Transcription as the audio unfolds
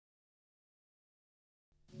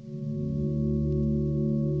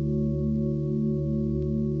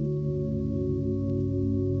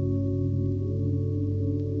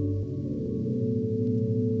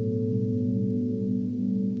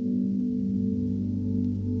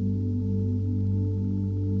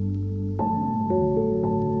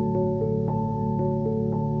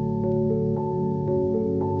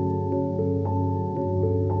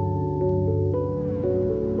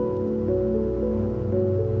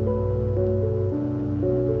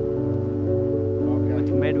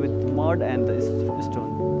mud and the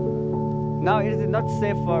stone. Now it is not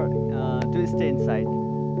safe for to stay inside.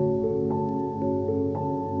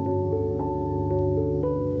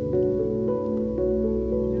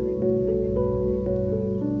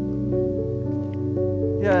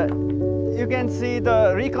 Yeah, you can see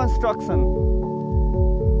the reconstruction.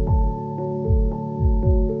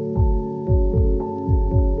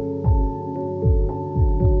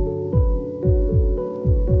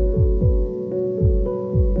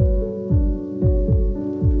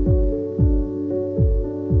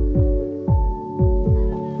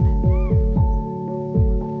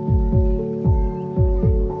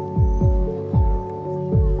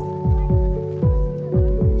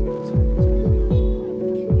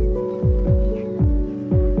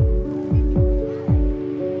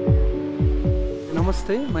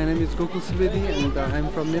 Namaste, my name is Gokul Subedi and I'm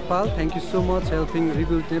from Nepal. Thank you so much helping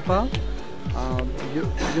rebuild Nepal.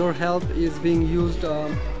 Your help is being used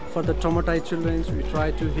for the traumatized children. We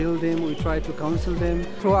try to heal them, we try to counsel them.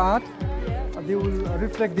 Through art, they will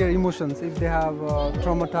reflect their emotions. If they have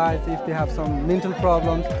traumatized, if they have some mental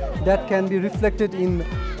problems, that can be reflected in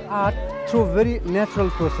art through very natural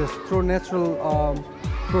process,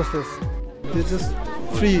 They're just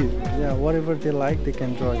free, yeah, whatever they like, they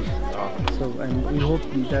can draw it. So, and we hope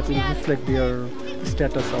that will reflect their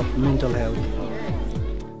status of mental health.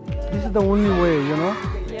 This is the only way,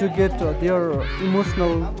 to get their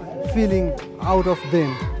emotional feeling out of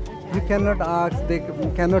them. You cannot ask, they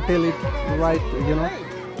cannot tell it right,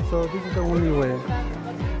 So this is the only way.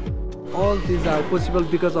 All these are possible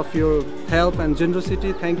because of your help and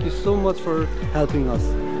generosity. Thank you so much for helping us.